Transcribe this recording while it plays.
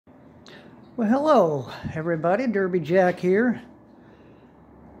Well, hello, everybody. Derby Jack here.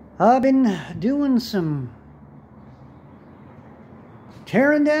 I've been doing some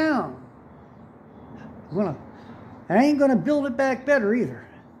tearing down. I ain't gonna build it back better either.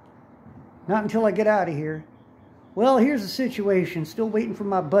 Not until I get out of here. Well, here's the situation. Still waiting for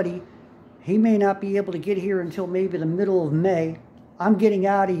my buddy. He may not be able to get here until maybe the middle of May. I'm getting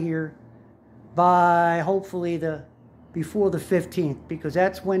out of here by hopefully before the 15th, because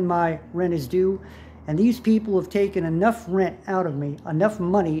that's when my rent is due. And these people have taken enough rent out of me, enough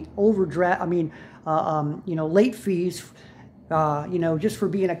money, late fees, just for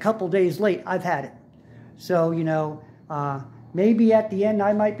being a couple days late. I've had it. So, maybe at the end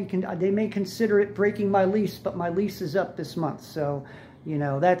they may consider it breaking my lease, but my lease is up this month. So,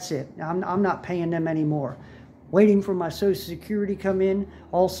 that's it. I'm not paying them anymore. Waiting for my Social Security come in,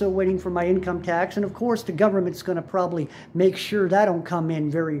 also waiting for my income tax, and of course the government's going to probably make sure that don't come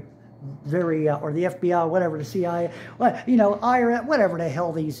in or the FBI, whatever, the CIA, IRS, whatever the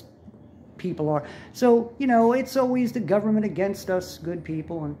hell these people are. So, it's always the government against us good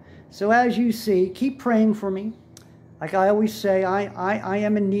people. And so as you see, keep praying for me. Like I always say, I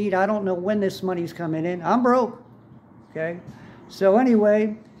am in need. I don't know when this money's coming in. I'm broke, okay? So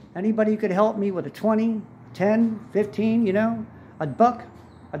anyway, anybody who could help me with a 20, 10, 15, a buck,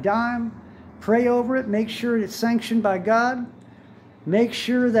 a dime, pray over it, make sure it's sanctioned by God, make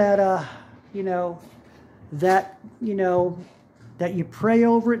sure that, that you pray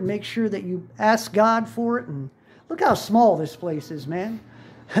over it, and make sure that you ask God for it. And look how small this place is, man.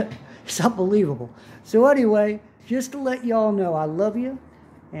 It's unbelievable. So anyway, just to let y'all know, I love you.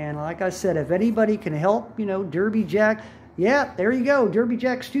 And like I said, if anybody can help, Derby Jack, yeah, there you go. Derby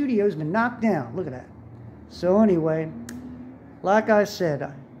Jack Studios been knocked down. Look at that. So anyway, like I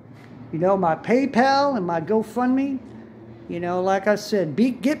said, my PayPal and my GoFundMe, like I said,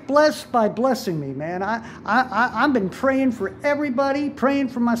 get blessed by blessing me, man. I've been praying for everybody, praying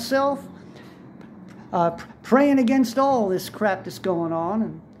for myself, praying against all this crap that's going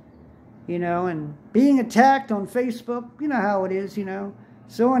on, and being attacked on Facebook. You know how it is,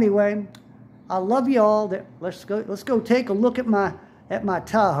 So anyway, I love you all. Let's go take a look at my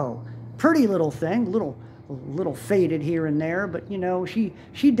Tahoe. Pretty little thing, little faded here and there, but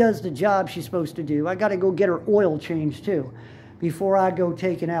she does the job she's supposed to do. I got to go get her oil changed too before I go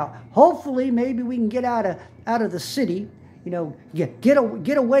take it out. Hopefully, maybe we can get out of the city. Get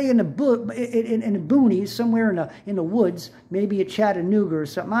away in the boonies, somewhere in the woods, maybe at Chattanooga or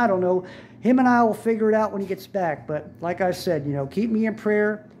something. I don't know. Him and I will figure it out when he gets back. But like I said, keep me in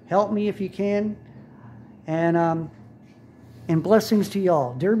prayer. Help me if you can. And blessings to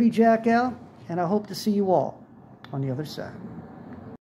y'all. Derby Jack out. And I hope to see you all on the other side.